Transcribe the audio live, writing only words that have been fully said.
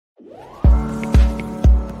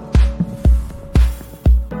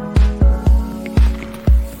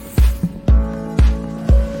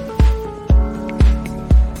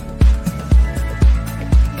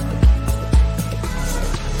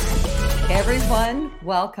everyone.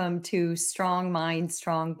 Welcome to Strong Mind,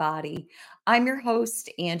 Strong Body. I'm your host,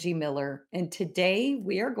 Angie Miller, and today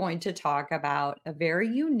we are going to talk about a very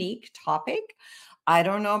unique topic. I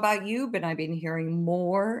don't know about you, but I've been hearing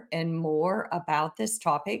more and more about this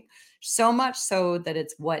topic, so much so that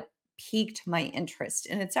it's what piqued my interest.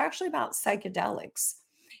 And it's actually about psychedelics.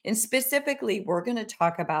 And specifically, we're going to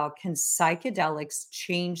talk about, can psychedelics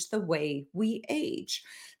change the way we age?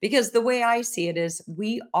 Because the way I see it is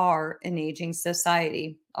we are an aging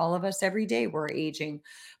society. All of us every day we're aging.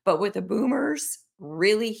 But with the boomers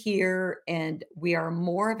really here, and we are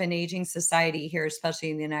more of an aging society here, especially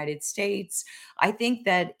in the United States, I think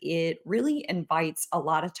that it really invites a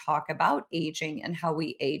lot of talk about aging and how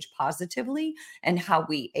we age positively and how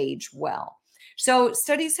we age well. So,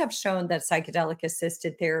 studies have shown that psychedelic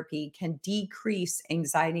assisted therapy can decrease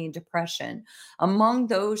anxiety and depression among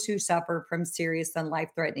those who suffer from serious and life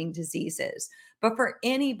threatening diseases. But for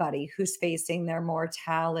anybody who's facing their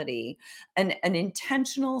mortality, an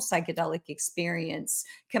intentional psychedelic experience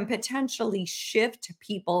can potentially shift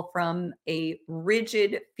people from a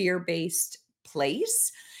rigid, fear based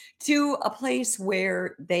place to a place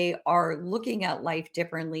where they are looking at life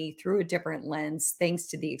differently through a different lens, thanks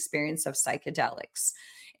to the experience of psychedelics.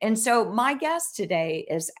 And so, my guest today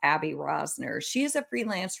is Abby Rosner. She is a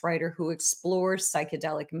freelance writer who explores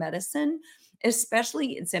psychedelic medicine,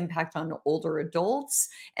 especially its impact on older adults.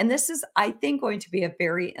 And this is, I think, going to be a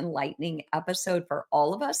very enlightening episode for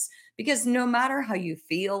all of us because no matter how you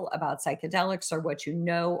feel about psychedelics or what you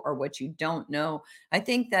know or what you don't know, I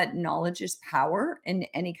think that knowledge is power, and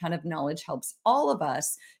any kind of knowledge helps all of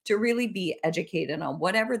us to really be educated on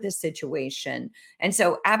whatever the situation. And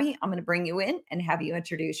so, Abby, I'm going to bring you in and have you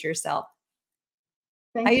introduce yourself.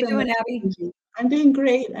 How Thanks you so much, doing, Abby? Angie. I'm doing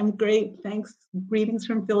great. I'm great. Thanks. Greetings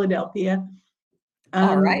from Philadelphia. All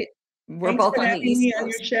Um, right. We're Thanks both for on the having East me on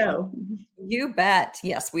your Coast. show. You bet.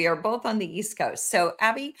 Yes, we are both on the East Coast. So,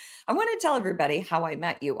 Abby, I want to tell everybody how I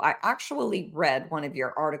met you. I actually read one of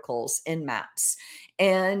your articles in MAPS,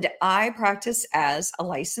 and I practice as a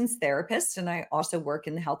licensed therapist, and I also work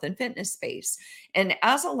in the health and fitness space. And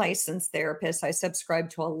as a licensed therapist, I subscribe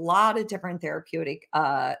to a lot of different therapeutic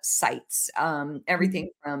sites, everything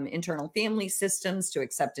from internal family systems to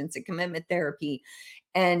acceptance and commitment therapy.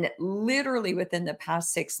 And literally within the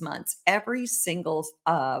past 6 months, every single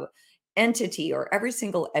entity or every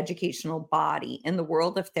single educational body in the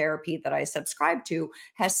world of therapy that I subscribe to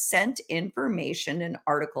has sent information and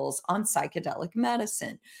articles on psychedelic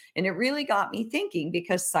medicine. And it really got me thinking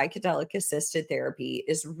because psychedelic assisted therapy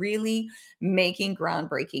is really making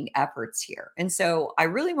groundbreaking efforts here. And so I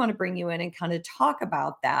really want to bring you in and kind of talk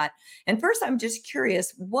about that. And first, I'm just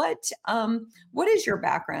curious, what is your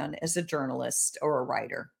background as a journalist or a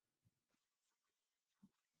writer?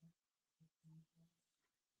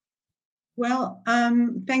 Well,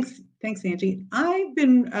 thanks, Angie. I've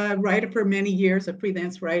been a writer for many years, a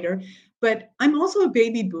freelance writer, but I'm also a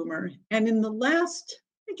baby boomer. And in the last,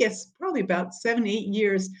 I guess, probably about 7, 8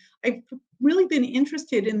 years, I've really been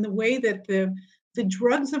interested in the way that the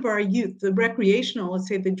drugs of our youth, the recreational, let's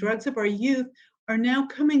say, the drugs of our youth, are now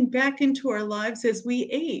coming back into our lives as we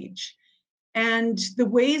age, and the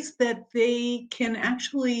ways that they can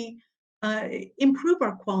actually uh, improve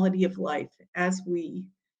our quality of life as we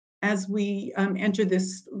enter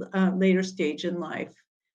this later stage in life.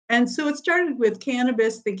 And so it started with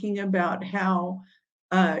cannabis, thinking about how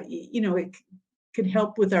it could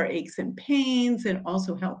help with our aches and pains, and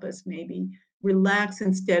also help us maybe relax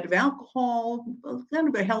instead of alcohol, kind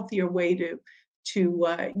of a healthier way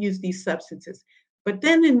to use these substances. But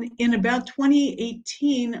then in about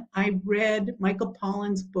 2018, I read Michael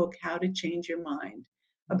Pollan's book, How to Change Your Mind,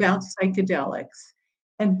 about psychedelics.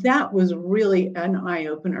 And that was really an eye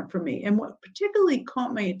opener for me. And what particularly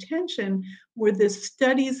caught my attention were the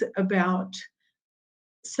studies about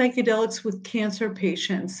psychedelics with cancer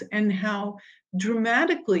patients, and how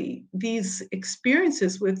dramatically these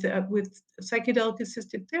experiences with psychedelic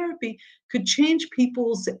assisted therapy could change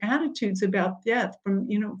people's attitudes about death,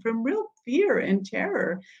 from real fear and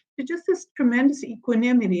terror to just this tremendous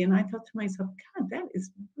equanimity. And I thought to myself, God, that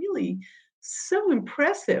is really so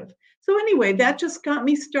impressive. So anyway, that just got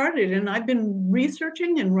me started, and I've been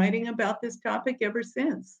researching and writing about this topic ever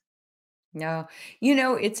since. No.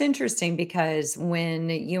 It's interesting because when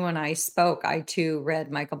you and I spoke, I too read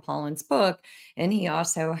Michael Pollan's book, and he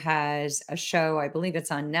also has a show, I believe it's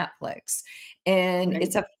on Netflix. And Right.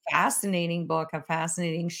 it's a fascinating book, a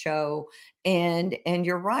fascinating show. And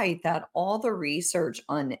you're right that all the research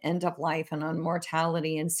on end of life and on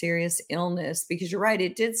mortality and serious illness, because you're right,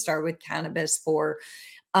 it did start with cannabis for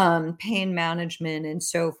pain management and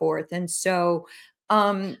so forth. And so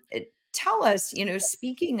tell us,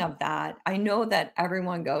 speaking of that, I know that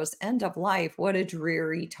everyone goes, "End of life, what a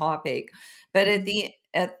dreary topic." But Mhm,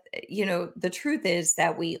 the truth is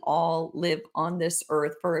that we all live on this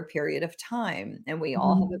earth for a period of time, and we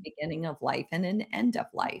all have a mhm, beginning of life and an end of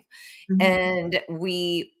life. mhm, And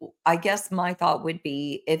I guess my thought would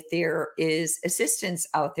be if there is assistance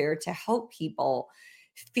out there to help people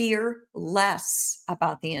fear less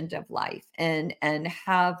about the end of life and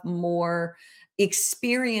have more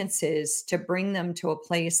experiences to bring them to a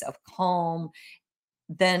place of calm,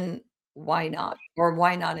 then why not? Or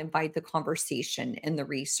why not invite the conversation and the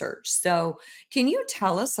research? So, can you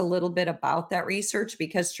tell us a little bit about that research?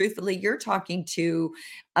 Because truthfully, you're talking to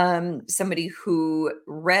somebody who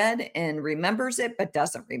read and remembers it, but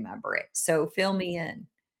doesn't remember it. So, fill me in.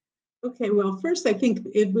 Okay, well, first, I think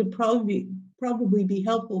it would probably be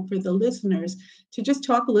helpful for the listeners to just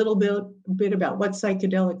talk a little bit about what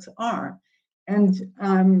psychedelics are.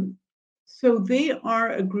 And so they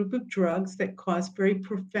are a group of drugs that cause very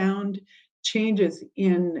profound changes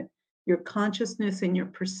in your consciousness and your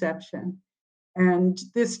perception. And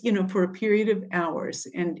this, for a period of hours.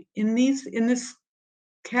 And in this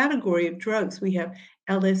category of drugs, we have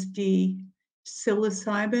LSD,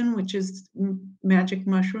 psilocybin, which is magic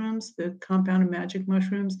mushrooms, the compound of magic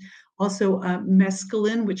mushrooms, also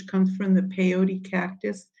mescaline, which comes from the peyote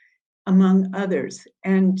cactus, among others.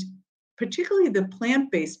 And particularly the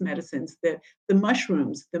plant-based medicines, the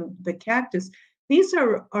mushrooms, the cactus, these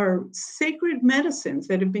are sacred medicines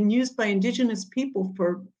that have been used by indigenous people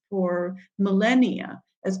for millennia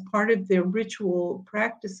as part of their ritual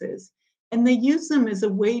practices. And they use them as a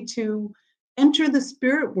way to enter the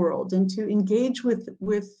spirit world and to engage with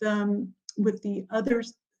the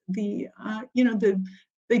others,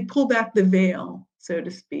 they pull back the veil, so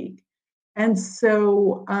to speak. And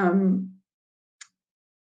so,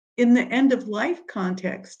 in the end of life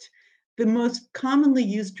context, the most commonly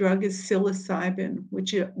used drug is psilocybin,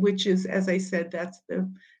 which is, as I said, that's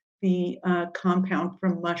the compound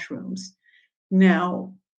from mushrooms.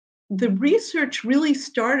 Now, the research really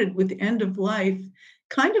started with end of life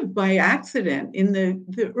kind of by accident. In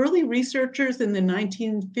the early researchers in the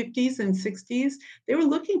 1950s and 60s, they were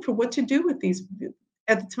looking for what to do with these.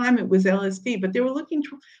 At the time, it was LSD, but they were looking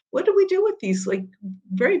for what do we do with these like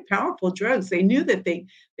very powerful drugs. They knew that they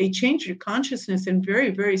changed your consciousness in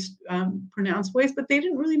very pronounced ways, but they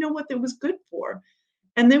didn't really know what it was good for.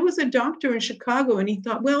 And there was a doctor in Chicago, and he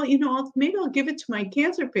thought, well, maybe I'll give it to my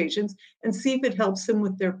cancer patients and see if it helps them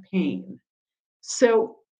with their pain.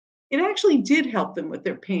 So it actually did help them with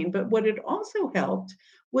their pain. But what it also helped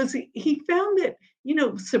was he found that,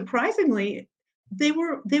 surprisingly, they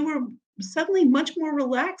were suddenly much more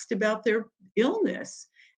relaxed about their illness.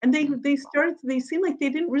 And they seemed like they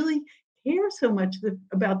didn't really care so much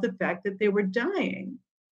about the fact that they were dying.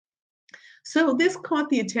 So this caught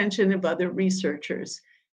the attention of other researchers,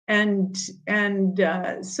 and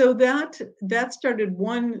so that started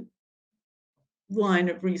one line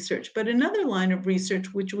of research. But another line of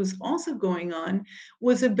research, which was also going on,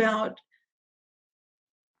 was about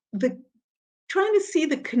the trying to see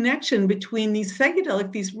the connection between these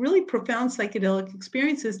really profound psychedelic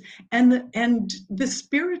experiences, and the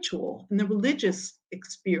spiritual and the religious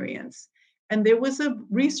experience. And there was a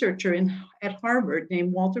researcher at Harvard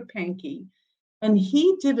named Walter Pankey, and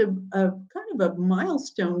he did a kind of a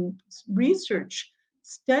milestone research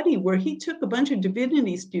study where he took a bunch of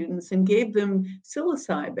divinity students and gave them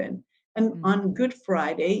psilocybin and Mhm. on Good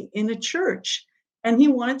Friday in a church. And he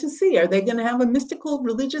wanted to see, are they going to have a mystical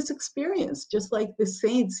religious experience, just like the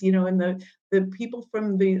saints, and the people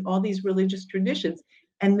from all these religious traditions.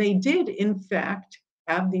 And they did, in fact,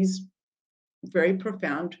 have these very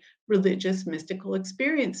profound religious mystical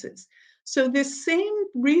experiences. So this same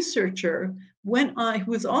researcher went on,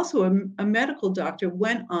 who was also a medical doctor,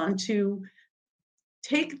 went on to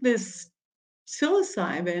take this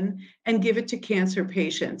psilocybin and give it to cancer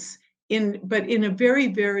patients but in a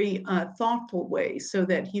very thoughtful way, so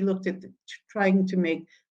that he looked at trying to make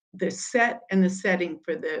the set and the setting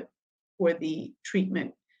for the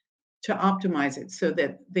treatment to optimize it so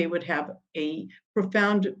that they would have a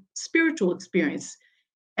profound spiritual experience.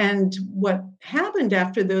 And what happened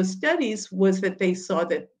after those studies was that they saw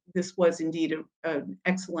that this was indeed an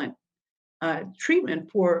excellent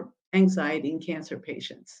treatment for anxiety in cancer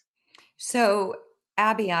patients. So,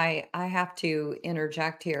 Abby, I have to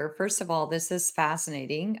interject here. First of all, this is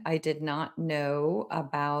fascinating. I did not know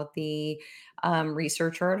about the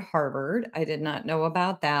researcher at Harvard. I did not know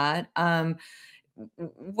about that.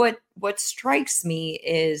 What strikes me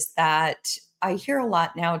is that I hear a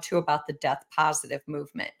lot now too about the death positive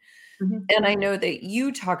movement. Mhm, And I know that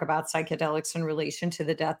you talk about psychedelics in relation to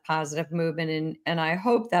the death positive movement, and I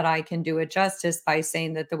hope that I can do it justice by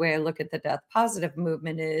saying that the way I look at the death positive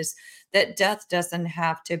movement is that death doesn't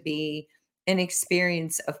have to be an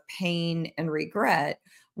experience of pain and regret.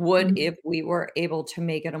 What mhm, if we were able to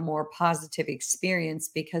make it a more positive experience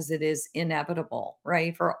because it is inevitable,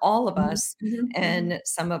 right? For all of mhm, us, mhm, mhm, and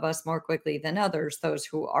some of us more quickly than others, those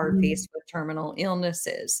who are mhm, faced with terminal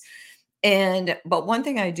illnesses. And but one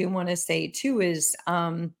thing I do wanna say too is,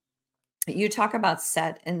 you talk about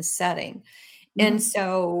set and setting. And mhm,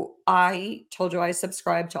 so I told you I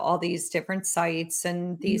subscribe to all these different sites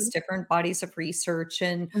and these mhm, different bodies of research.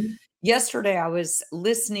 And mhm. yesterday I was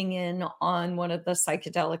listening in on one of the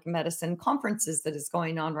psychedelic medicine conferences that is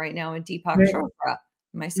going on right now, and Deepak Right. Chopra,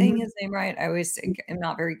 am I saying Mhm, his name right? I always am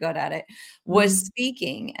not very good at it. mhm, Was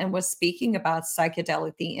speaking about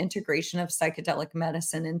the integration of psychedelic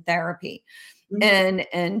medicine and therapy. mhm, And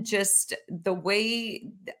just the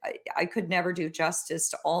way I could never do justice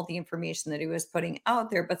to all the information that he was putting out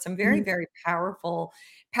there, but some very, mhm, very powerful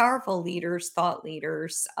leaders, thought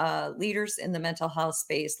leaders, leaders in the mental health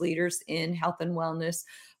space, leaders in health and wellness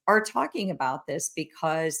are talking about this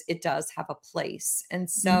because it does have a place. And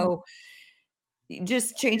mhm, so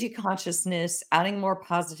just changing consciousness, adding more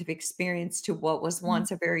positive experience to what was mhm,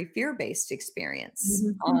 once a very fear-based experience.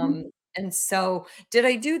 mhm, mhm. And so did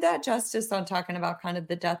I do that justice on talking about kind of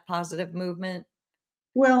the death positive movement?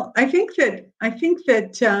 Well, I think that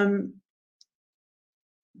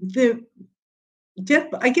the death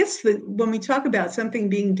I guess that when we talk about something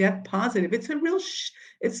being death positive, it's a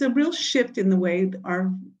real shift in the way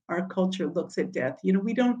our culture looks at death. You know,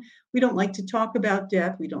 we don't like to talk about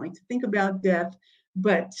death, we don't like to think about death,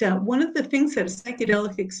 but, one of the things that a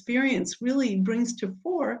psychedelic experience really brings to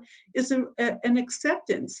fore is an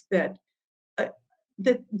acceptance uh,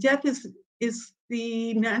 that death is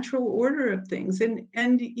the natural order of things,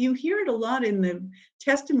 and you hear it a lot in the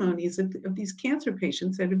testimonies of these cancer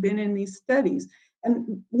patients that have been in these studies.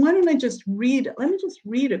 And why don't I just read? Let me just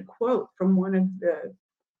read a quote from one of the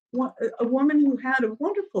a woman who had a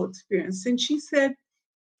wonderful experience, and she said,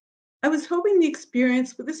 I was hoping the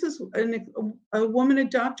experience, but this is a woman, a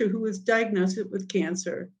doctor who was diagnosed with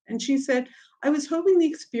cancer. And she said, I was hoping the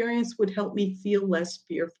experience would help me feel less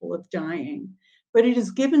fearful of dying, but it has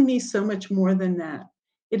given me so much more than that.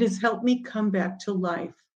 It has helped me come back to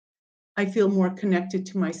life. I feel more connected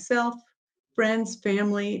to myself, friends,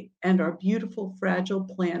 family, and our beautiful, fragile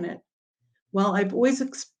planet. While I've always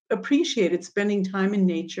appreciated spending time in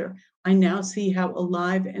nature, I now see how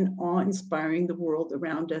alive and awe-inspiring the world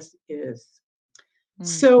around us is. Mm,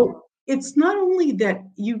 So it's not only that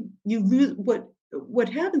you lose what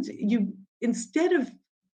happens, you instead of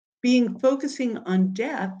being focusing on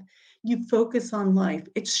death, you focus on life.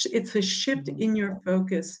 It's a shift mhm, in your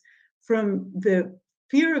focus from the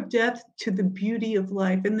fear of death to the beauty of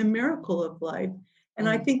life and the miracle of life. And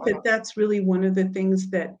I mm, think that that's really one of the things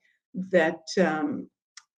that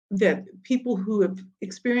people who have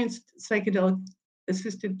experienced psychedelic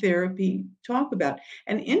assisted therapy talk about.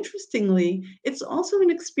 And interestingly, it's also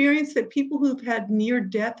an experience that people who've had near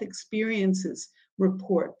death experiences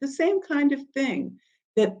report the same kind of thing,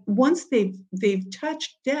 that once they've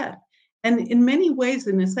touched death, and in many ways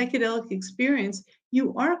in a psychedelic experience,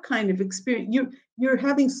 you are kind of experience you're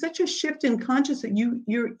having such a shift in consciousness,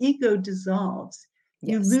 your ego dissolves.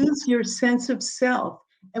 You yes. lose your sense of self.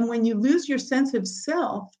 And when you lose your sense of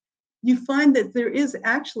self, you find that there is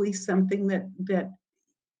actually something that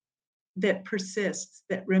persists,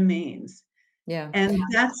 that remains. Yeah. And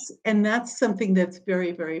that's something that's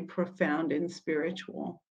very, very profound and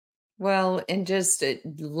spiritual. Well, and just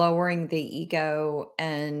lowering the ego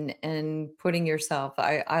and putting yourself,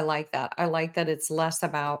 I like that. I like that it's less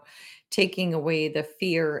about taking away the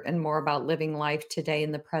fear and more about living life today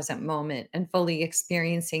in the present moment and fully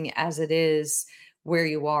experiencing as it is where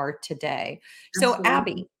you are today. So, Absolutely.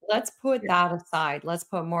 Abby, let's put Yeah. that aside. Let's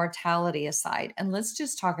put mortality aside and let's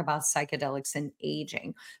just talk about psychedelics and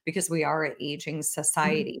aging because we are an aging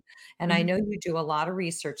Mhm, society. And I mhm, know you do a lot of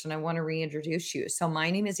research, and I want to reintroduce you. So,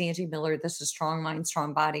 my name is Angie Miller. This is Strong Mind,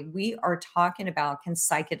 Strong Body. We are talking about can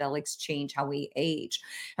psychedelics change how we age?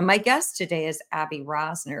 And my guest today is Abby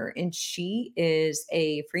Rosner, and she is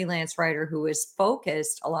a freelance writer who is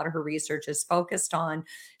focused, a lot of her research is focused on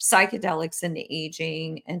psychedelics and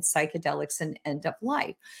aging and psychedelics and end of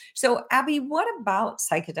life. So, Abby, what about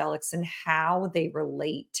psychedelics and how they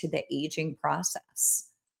relate to the aging process?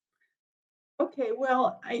 Okay,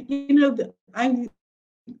 well, I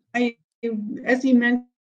as you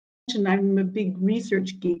mentioned, I'm a big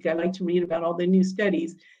research geek. I like to read about all the new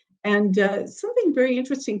studies. And something very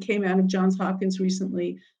interesting came out of Johns Hopkins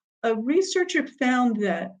recently. a researcher found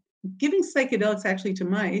that giving psychedelics actually to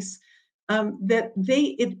mice, that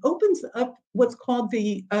it opens up what's called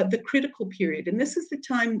the critical period, and this is the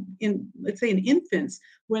time in, let's say, in infants,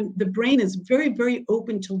 when the brain is very, very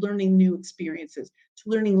open to learning new experiences, to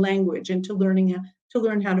learning language, and to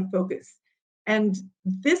learn how to focus. And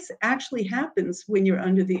this actually happens when you're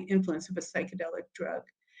under the influence of a psychedelic drug.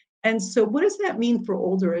 And so, what does that mean for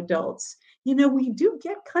older adults? We do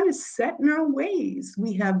get kind of set in our ways.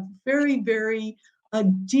 We have very, very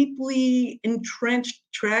deeply entrenched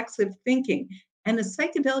tracks of thinking. And a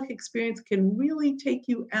psychedelic experience can really take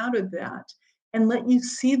you out of that and let you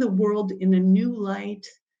see the world in a new light.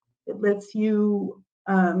 It lets you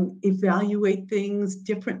evaluate things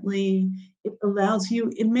differently. It allows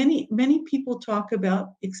you, in many people talk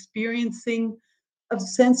about experiencing a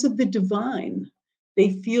sense of the divine.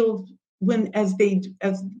 They feel when their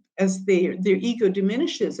ego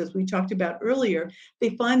diminishes, as we talked about earlier, they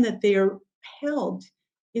find that they are held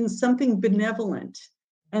in something benevolent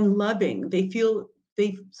and loving. They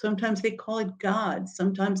sometimes they call it God,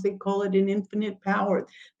 sometimes they call it an infinite power.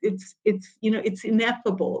 It's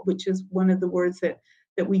ineffable, which is one of the words that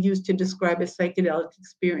we use to describe a psychedelic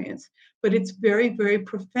experience. But it's very, very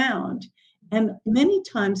profound. And many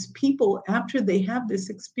times people, after they have this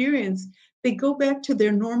experience, they go back to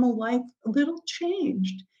their normal life a little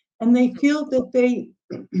changed. And they feel that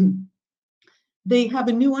they have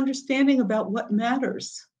a new understanding about what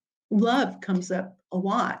matters. Love comes up a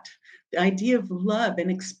lot. The idea of love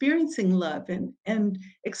and experiencing love and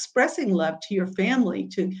expressing love to your family,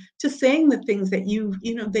 to saying the things that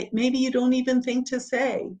that maybe you don't even think to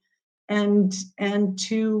say, and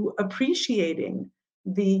to appreciating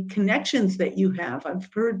the connections that you have. I've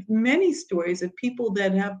heard many stories of people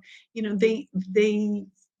that have, they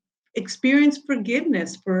experience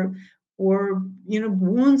forgiveness for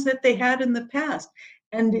wounds that they had in the past.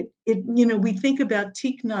 And we think about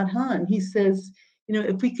Thich Nhat Hanh. He says,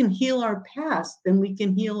 if we can heal our past, then we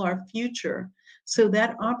can heal our future. So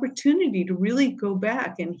that opportunity to really go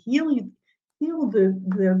back and heal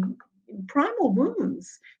the primal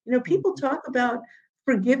wounds. People talk about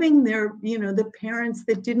forgiving the parents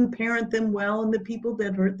that didn't parent them well and the people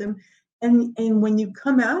that hurt them. And when you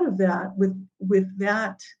come out of that with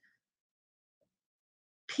that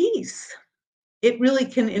peace, it really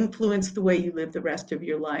can influence the way you live the rest of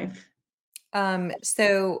your life.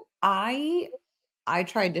 So I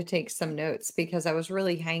tried to take some notes because I was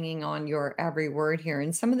really hanging on your every word here.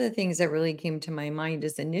 And some of the things that really came to my mind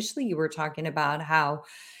is initially you were talking about how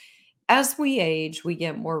as we age, we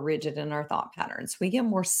get more rigid in our thought patterns. We get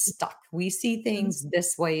more stuck. We see Mhm, things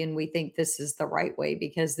this way and we think this is the right way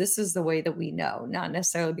because this is the way that we know, not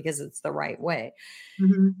necessarily because it's the right way.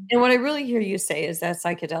 mhm, And what I really hear you say is that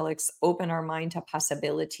psychedelics open our mind to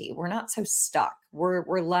possibility. We're not so stuck. We're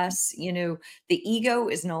less, the ego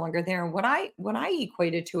is no longer there. And what I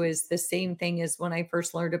equate it to is the same thing as when I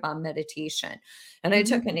first learned about meditation. And I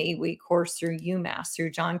took mhm, an 8-week course through UMass,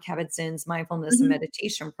 through John Kabat-Zinn's mindfulness and mhm,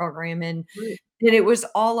 meditation program. right, And it was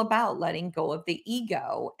all about letting go of the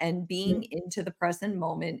ego and being right, into the present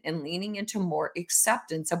moment and leaning into more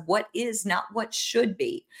acceptance of what is, not what should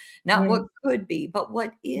be, not what right, could be, but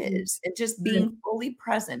what mhm, is, and just right, being fully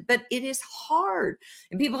present. But it is hard.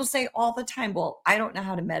 And people say all the time, well, I don't know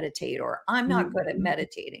how to meditate, or I'm not right, good at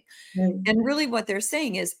meditating. right, And really, what they're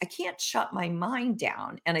saying is, I can't shut my mind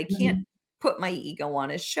down and I can't right, put my ego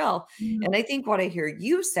on a shelf. right, And I think what I hear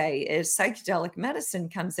you say is psychedelic medicine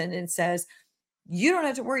comes in and says, you don't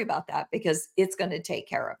have to worry about that because it's gonna take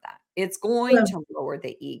care of that. It's going well, to lower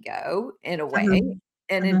the ego in a uh-huh, way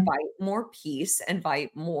and uh-huh, invite more peace,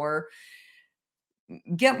 invite more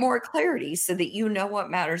get more clarity so that you know what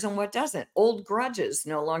matters and what doesn't. Old grudges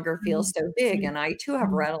no longer feel mhm, so big, right, and I too have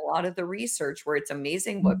mhm, read a lot of the research where it's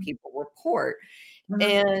amazing what mhm, people report, uh-huh,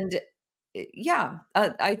 and yeah,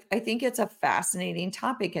 I think it's a fascinating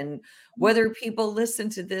topic, and mhm, whether people listen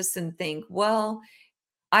to this and think, "Well,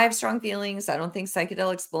 I have strong feelings. I don't think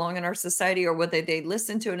psychedelics belong in our society," or whether they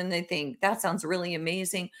listen to it and they think that sounds really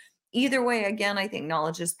amazing. Either way, again, I think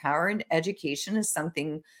knowledge is power and education is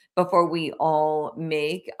something before we all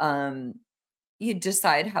make you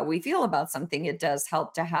decide how we feel about something. It does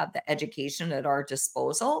help to have the education at our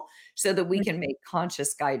disposal so that we right, can make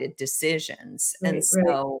conscious guided decisions. And right, right,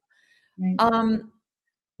 so right, um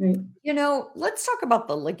right. let's talk about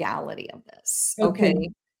the legality of this. Okay. Okay.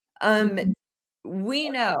 Um Mhm,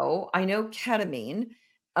 I know ketamine,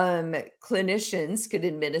 clinicians could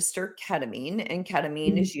administer ketamine, and ketamine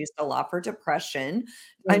mhm, is used a lot for depression.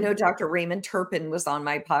 I right, know Dr. Raymond Turpin was on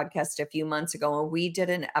my podcast a few months ago, and we did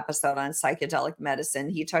an episode on psychedelic medicine.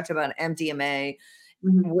 He talked about MDMA,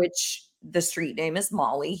 mhm, which the street name is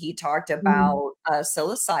Molly. He talked Mhm, about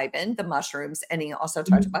psilocybin, the mushrooms, and he also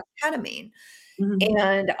talked mhm, about ketamine. mhm,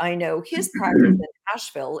 And I know his practice in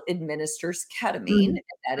Asheville administers ketamine, mhm, and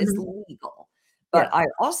that is mhm. legal. But Yes. I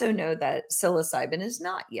also know that psilocybin is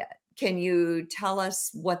not yet. Can you tell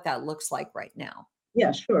us what that looks like right now?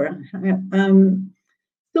 Yeah, sure.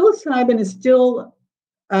 Psilocybin is still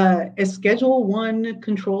a Schedule One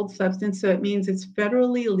controlled substance, so it means it's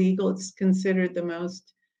federally illegal. It's considered the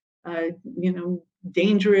most, you know,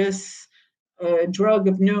 dangerous drug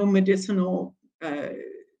of no medicinal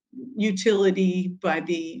utility by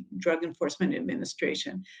the Drug Enforcement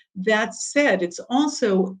Administration. That said, it's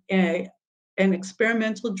also an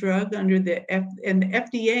experimental drug under and the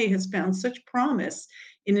FDA has found such promise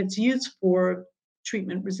in its use for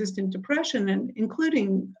treatment-resistant depression, and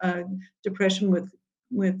including depression the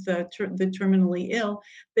terminally ill,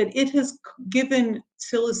 that it has given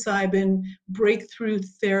psilocybin breakthrough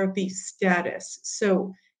therapy status.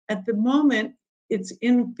 So at the moment, it's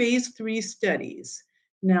in phase 3 studies.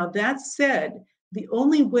 Now, that said, the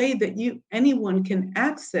only way that anyone can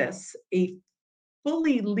access a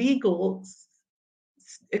fully legal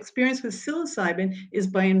experience with psilocybin is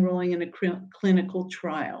by enrolling in a clinical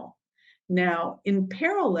trial. Now, in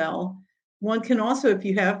parallel, one can also, if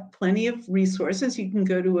you have plenty of resources, you can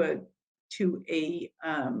go to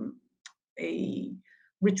a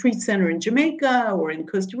retreat center in Jamaica or in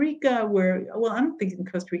Costa Rica, where, well, I don't think in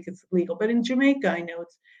Costa Rica it's legal, but in Jamaica, I know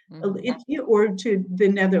Mhm. or to the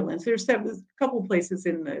Netherlands. There's a couple places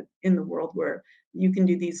in the world where you can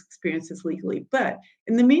do these experiences legally. But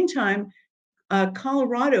in the meantime,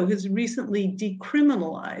 Colorado has recently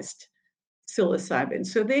decriminalized psilocybin.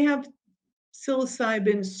 So they have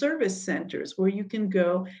psilocybin service centers where you can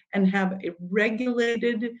go and have a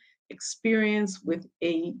regulated experience with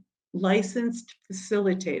a licensed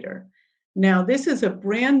facilitator. Now, this is a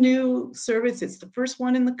brand new service. It's the first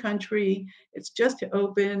one in the country. It's just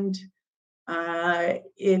opened.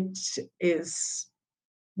 It is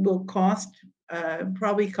will cost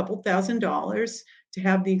probably a couple $1,000s to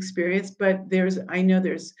have the experience, but I know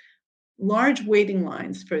there's large waiting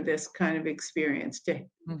lines for this kind of experience to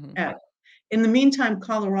Mhm. uh, in the meantime,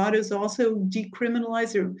 Colorado's also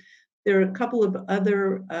decriminalized. There are a couple of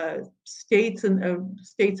other states and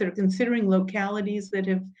states that are considering localities that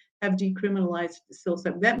have decriminalized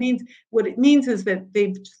psilocybin. That means what it means is that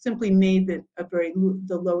they've simply made it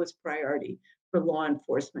the lowest priority for law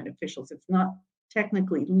enforcement officials. It's not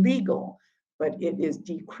technically legal, but it is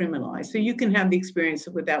decriminalized. So you can have the experience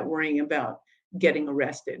without worrying about getting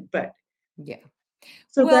arrested. But Yeah.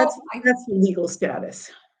 so Well, that's the legal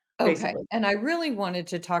status, okay, basically. and I really wanted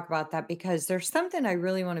to talk about that because there's something I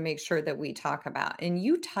really wanna make sure that we talk about, and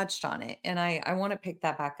you touched on it, and I wanna pick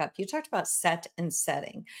that back up. You talked about set and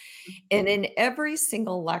setting, and in every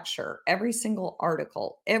single lecture, every single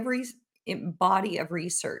article, every body of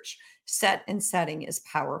research, set and setting is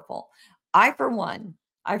powerful. I, for one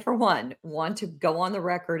want to go on the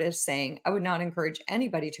record as saying I would not encourage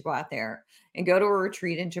anybody to go out there and go to a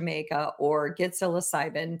retreat in Jamaica or get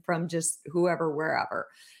psilocybin from just whoever, wherever.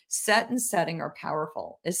 Set and setting are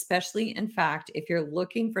powerful, especially in fact, if you're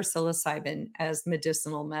looking for psilocybin as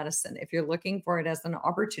medicinal medicine, if you're looking for it as an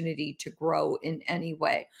opportunity to grow in any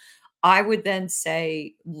way. I would then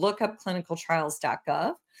say look up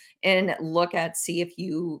clinicaltrials.gov and see if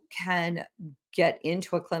you can get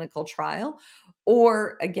into a clinical trial,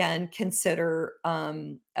 or again consider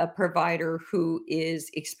a provider who is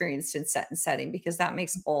experienced in set and setting, because that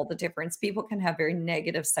makes all the difference. People can have very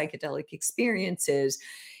negative psychedelic experiences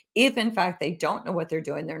if in fact they don't know what they're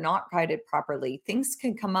doing, they're not guided properly. Things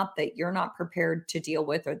can come up that you're not prepared to deal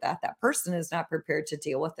with, or that that person is not prepared to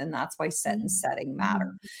deal with, and that's why set and Mhm. setting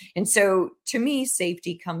matter. Mhm. And so to me,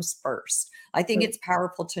 safety comes first. I think Right. it's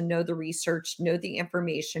powerful to know the research, know the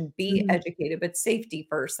information, be Mhm. educated, but safety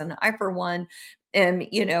first. And I, for one, am,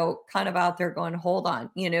 kind of out there going, hold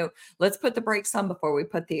on, let's put the brakes on before we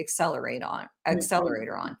put the Right, right.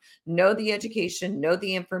 accelerator on. Know the education, know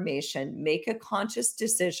the information, make a conscious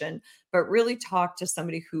decision, but really talk to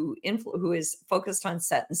somebody who is focused on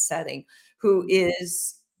set and setting, who Mhm.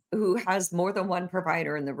 is who has more than one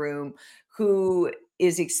provider in the room, who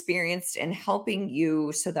is experienced in helping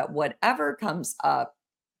you so that whatever comes up,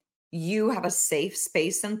 you have a safe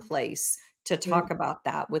space and place to Right. talk about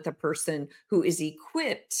that with a person who is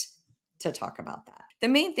equipped to talk about that. The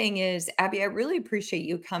main thing is, Abby, I really appreciate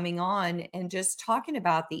you coming on and just talking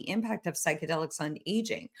about the impact of psychedelics on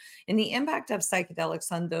aging and the impact of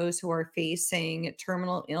psychedelics on those who are facing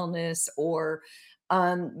terminal illness or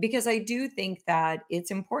because I do think that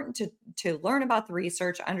it's important to learn about the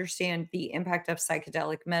research, understand the impact of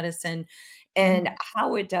psychedelic medicine, and Mhm.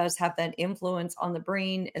 how it does have that influence on the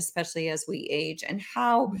brain, especially as we age, and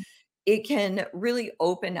how Mhm. it can really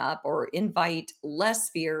open up or invite less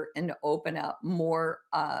fear and open up more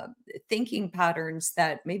thinking patterns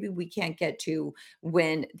that maybe we can't get to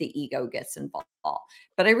when the ego gets involved.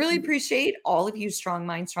 But I really appreciate all of you Strong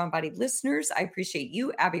Mind, Strong Body listeners. I appreciate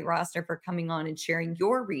you, Abby Rosner, for coming on and sharing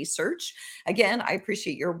your research. Again, I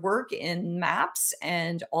appreciate your work in MAPS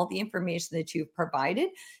and all the information that you've provided.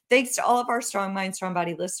 Thanks to all of our Strong Mind, Strong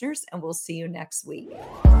Body listeners, and we'll see you next week.